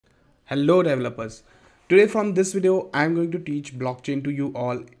Hello developers. Today from this video I am going to teach blockchain to you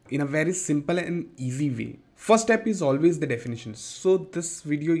all in a very simple and easy way. First step is always the definition. So this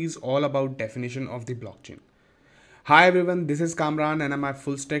video is all about definition of the blockchain. Hi everyone, this is Kamran and I'm a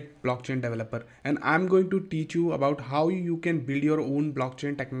full stack blockchain developer and I'm going to teach you about how you can build your own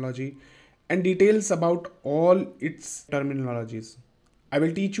blockchain technology and details about all its terminologies. I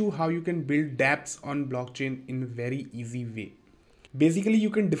will teach you how you can build dapps on blockchain in a very easy way. Basically, you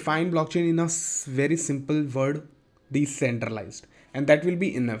can define blockchain in a very simple word, decentralized, and that will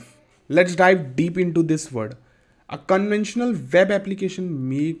be enough. Let's dive deep into this word. A conventional web application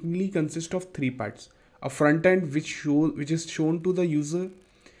mainly consists of three parts: a front end which is shown to the user,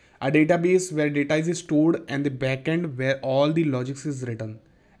 a database where data is stored, and the back end where all the logic is written.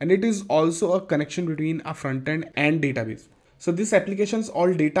 And it is also a connection between a front end and database. So this application's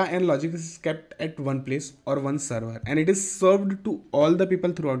all data and logic is kept at one place or one server and it is served to all the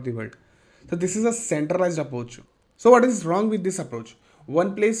people throughout the world. So this is a centralized approach. So what is wrong with this approach?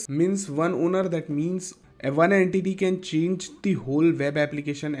 One place means one owner, that means one entity can change the whole web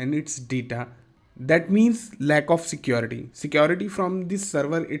application and its data. That means lack of security. Security from the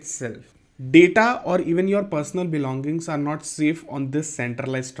server itself. Data or even your personal belongings are not safe on this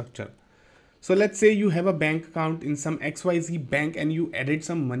centralized structure. So let's say you have a bank account in some XYZ bank and you added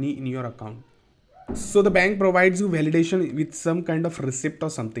some money in your account. So the bank provides you validation with some kind of receipt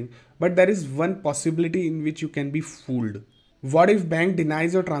or something, but there is one possibility in which you can be fooled. What if bank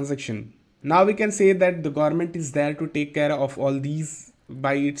denies your transaction? Now we can say that the government is there to take care of all these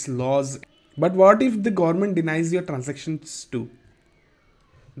by its laws. But what if the government denies your transactions too?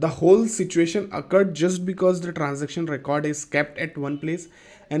 The whole situation occurred just because the transaction record is kept at one place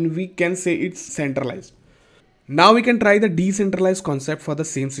and we can say it's centralized. Now we can try the decentralized concept for the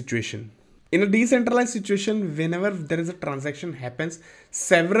same situation. In a decentralized situation, whenever there is a transaction happens,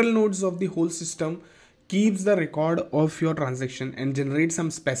 several nodes of the whole system keeps the record of your transaction and generates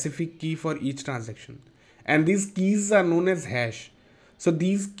some specific key for each transaction. And these keys are known as hash. So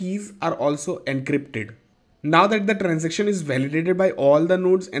these keys are also encrypted. Now that the transaction is validated by all the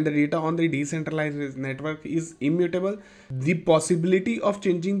nodes and the data on the decentralized network is immutable, the possibility of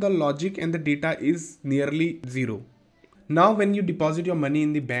changing the logic and the data is nearly zero. Now when you deposit your money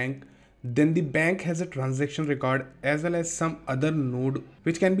in the bank, then the bank has a transaction record as well as some other node,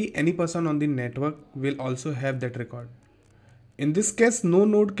 which can be any person on the network, will also have that record. In this case, no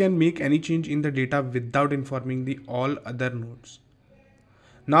node can make any change in the data without informing the all other nodes.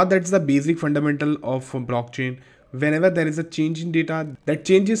 Now that's the basic fundamental of blockchain. Whenever there is a change in data, that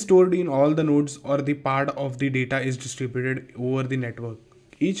change is stored in all the nodes or the part of the data is distributed over the network.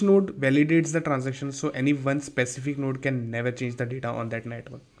 Each node validates the transaction, so any one specific node can never change the data on that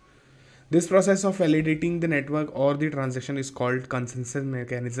network. This process of validating the network or the transaction is called consensus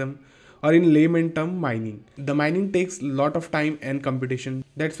mechanism, or in layman term, mining. The mining takes a lot of time and computation.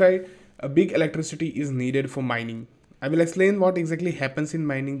 That's why a big electricity is needed for mining. I will explain what exactly happens in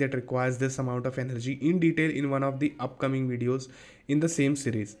mining that requires this amount of energy in detail in one of the upcoming videos in the same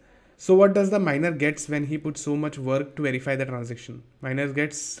series. So what does the miner gets when he puts so much work to verify the transaction? Miner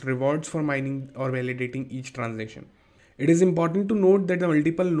gets rewards for mining or validating each transaction. It is important to note that the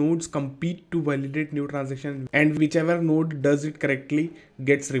multiple nodes compete to validate new transactions and whichever node does it correctly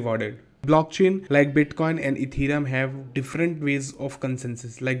gets rewarded. Blockchain like Bitcoin and Ethereum have different ways of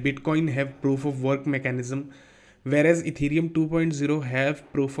consensus. Like Bitcoin have proof of work mechanism, whereas Ethereum 2.0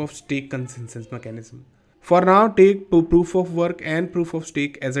 have proof of stake consensus mechanism. For now, take proof of work and proof of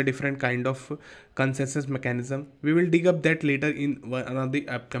stake as a different kind of consensus mechanism. We will dig up that later in one of the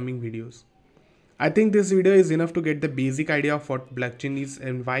upcoming videos. I think this video is enough to get the basic idea of what blockchain is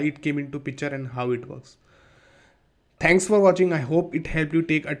and why it came into picture and how it works. Thanks for watching. I hope it helped you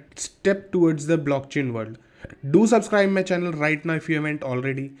take a step towards the blockchain world. Do subscribe my channel right now if you haven't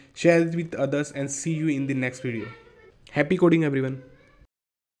already. Share it with others and see you in the next video. Happy coding everyone.